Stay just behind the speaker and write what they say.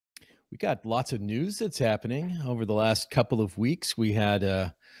We got lots of news that's happening over the last couple of weeks. We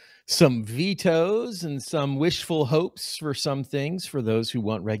had some vetoes and some wishful hopes for some things for those who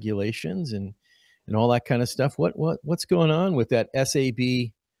want regulations and all that kind of stuff. What's going on with that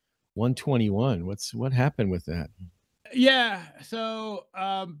SAB 121? What happened with that? Yeah, so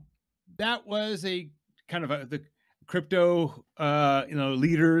that was a kind of the crypto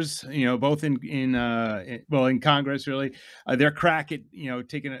leaders, both in Congress, really, their crack at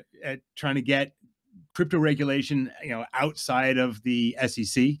taking at trying to get crypto regulation outside of the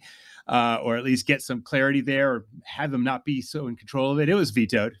SEC, or at least get some clarity there, or have them not be so in control of it. It was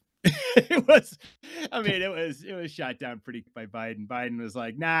vetoed. It was, I mean, it was shot down pretty by Biden. Biden was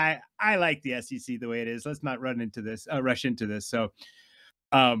like, "Nah, I like the SEC the way it is. Let's not rush into this." So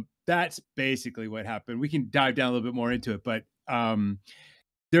that's basically what happened. We can dive down a little bit more into it, but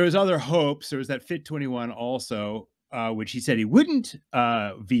there was other hopes. There was that FIT21 also, which he said he wouldn't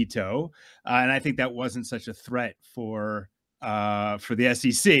veto, and I think that wasn't such a threat for the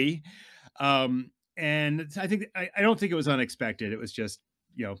SEC. And I don't think it was unexpected. It was just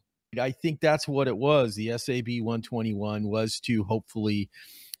I think that's what it was. The SAB 121 was to hopefully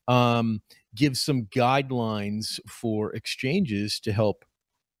give some guidelines for exchanges to help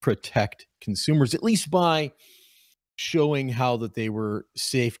protect consumers, at least by showing how that they were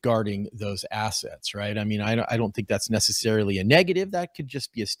safeguarding those assets, right? I mean, I don't think that's necessarily a negative. That could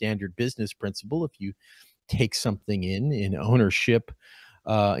just be a standard business principle. If you take something in ownership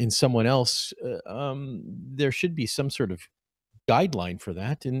in someone else, there should be some sort of guideline for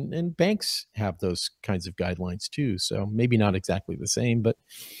that, and banks have those kinds of guidelines too. So maybe not exactly the same, but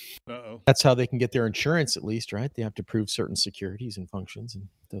that's how they can get their insurance, at least, right? They have to prove certain securities and functions and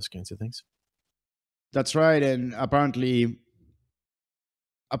those kinds of things. That's right. And apparently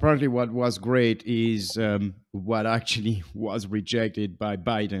what was great is what actually was rejected by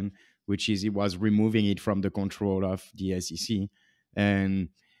Biden, which is he was removing it from the control of the SEC. And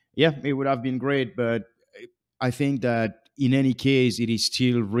yeah, it would have been great, but I think that in any case, it is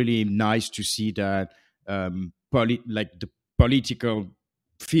still really nice to see that the political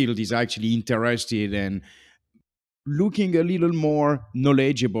field is actually interested and looking a little more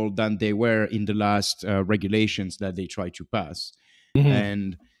knowledgeable than they were in the last regulations that they tried to pass.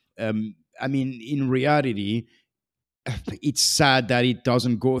 And I mean, in reality, it's sad that it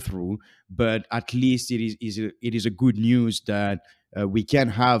doesn't go through, but at least it is a good news that we can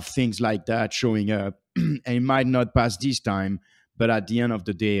have things like that showing up. And it might not pass this time, but at the end of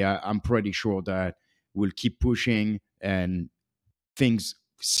the day, I'm pretty sure that we'll keep pushing and things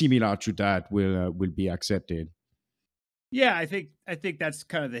similar to that will be accepted. Yeah, I think that's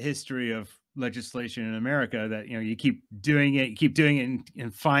kind of the history of legislation in America, that you keep doing it,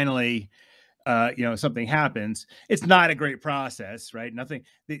 and finally something happens. It's not a great process, right? Nothing,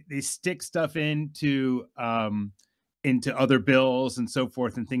 they stick stuff into other bills and so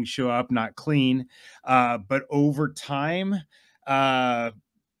forth, and things show up not clean. But over time, the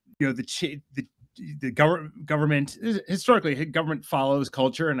government historically, government follows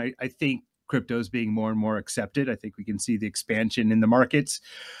culture, and I think crypto's being more and more accepted. I think we can see the expansion in the markets,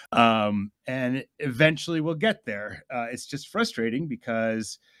 and eventually we'll get there. It's just frustrating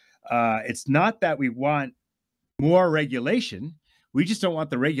because it's not that we want more regulation. We just don't want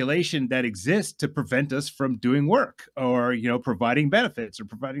the regulation that exists to prevent us from doing work, or providing benefits or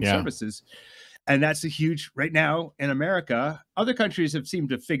providing services. And that's a huge, right now in America. Other countries have seemed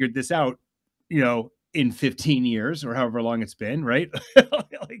to have figured this out, in 15 years or however long it's been, right?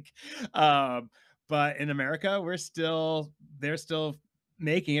 But in America, they're still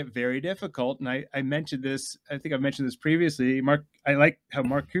making it very difficult. And I mentioned this, I think I mentioned this previously. I like how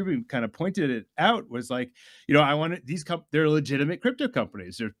Mark Cuban kind of pointed it out, was like, I want they're legitimate crypto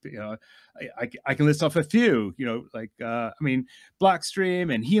companies. They're, I can list off a few, I mean,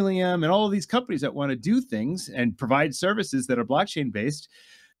 Blockstream and Helium and all of these companies that want to do things and provide services that are blockchain based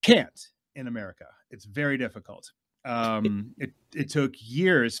can't in America. It's very difficult. It took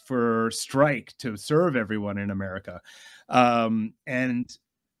years for Strike to serve everyone in America. And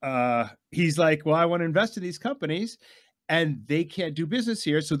he's like, well, I want to invest in these companies, and they can't do business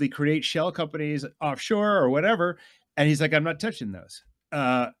here. So they create shell companies offshore or whatever. And he's like, I'm not touching those.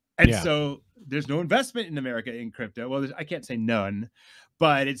 So there's no investment in America in crypto. Well, I can't say none,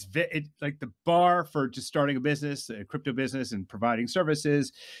 but it's like the bar for just starting a business, a crypto business, and providing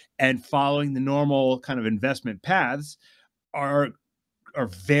services and following the normal kind of investment paths are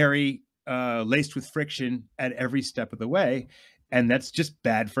very laced with friction at every step of the way. And that's just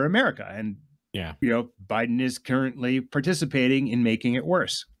bad for America. And, Biden is currently participating in making it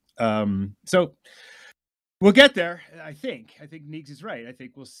worse. So We'll get there. I think Neeks is right. I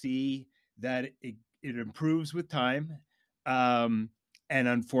think we'll see that it improves with time. And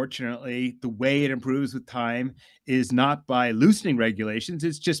unfortunately, the way it improves with time is not by loosening regulations,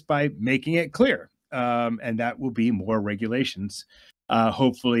 it's just by making it clear. And that will be more regulations.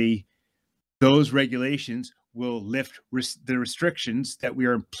 Hopefully, those regulations will lift the restrictions that we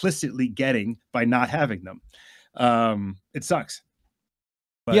are implicitly getting by not having them. It sucks.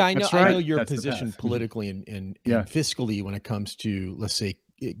 But yeah, I know your position politically and yeah. fiscally when it comes to, let's say,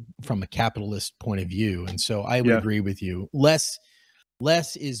 from a capitalist point of view. And so I would agree with you. Less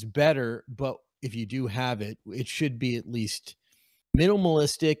is better, but if you do have it, it should be at least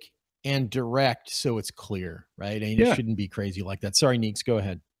minimalistic and direct so it's clear, right? And it shouldn't be crazy like that. Sorry, Neeks, go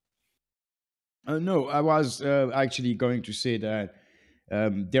ahead. No, I was actually going to say that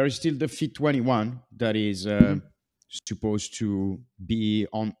there is still the FIT21 that is supposed to be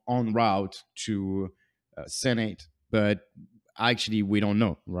on route to Senate, but actually we don't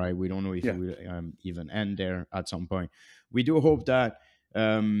know, right? We don't know if it will even end there at some point. We do hope that.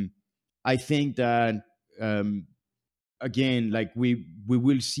 I think that again, like we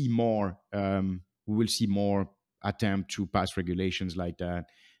will see more. We will see more attempt to pass regulations like that.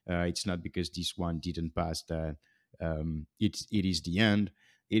 It's not because this one didn't pass that it is the end.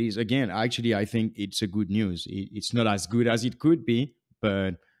 It is, again, actually, I think it's a good news. It's not as good as it could be,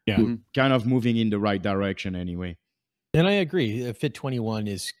 but we're kind of moving in the right direction anyway. And I agree. FIT21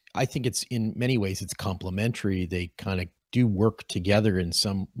 is, I think it's in many ways, it's complementary. They kind of do work together in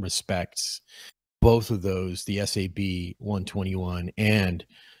some respects. Both of those, the SAB 121 and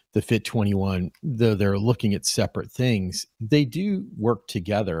the FIT21, though they're looking at separate things, they do work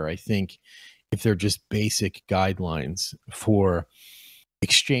together. I think if they're just basic guidelines for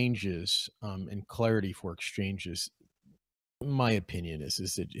exchanges and clarity for exchanges, my opinion is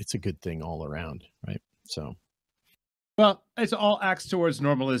that it's a good thing all around, right? So, well, it's all acts towards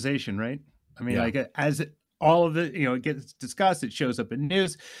normalization, right? I mean, like as all of it, it gets discussed, it shows up in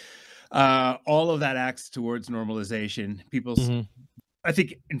news. All of that acts towards normalization. People's, I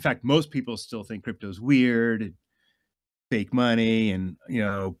think, in fact, most people still think crypto's weird, and fake money, and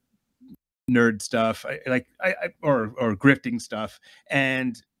nerd stuff, or grifting stuff.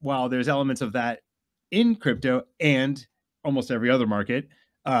 And while there's elements of that in crypto and almost every other market,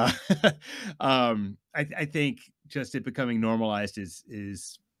 I think just it becoming normalized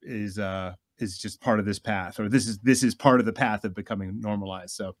is just part of this path, or this is part of the path of becoming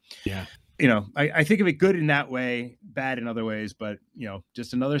normalized. So yeah, I think of it good in that way, bad in other ways, but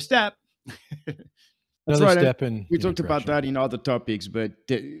just another step. That's right. We talked about that in other topics, but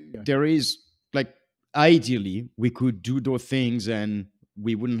there is, like, ideally we could do those things and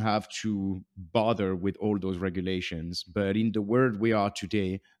we wouldn't have to bother with all those regulations. But in the world we are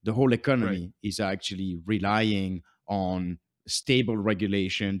today, the whole economy is actually relying on stable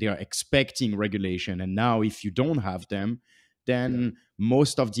regulation. They are expecting regulation. And now if you don't have them, then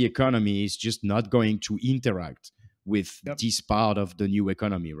most of the economy is just not going to interact with this part of the new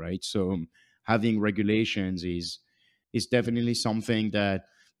economy, right? So having regulations is definitely something that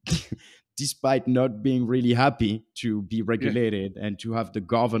despite not being really happy to be regulated and to have the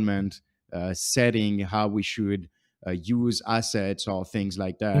government setting how we should use assets or things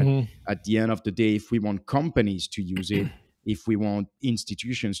like that, at the end of the day, if we want companies to use it, if we want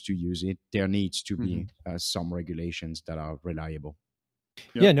institutions to use it, there needs to be some regulations that are reliable.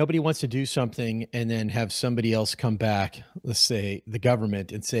 Yeah, nobody wants to do something and then have somebody else come back, let's say the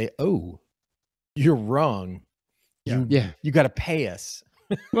government, and say, "Oh, you're wrong. You got to pay us."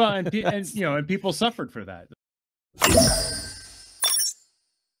 Well, and people suffered for that.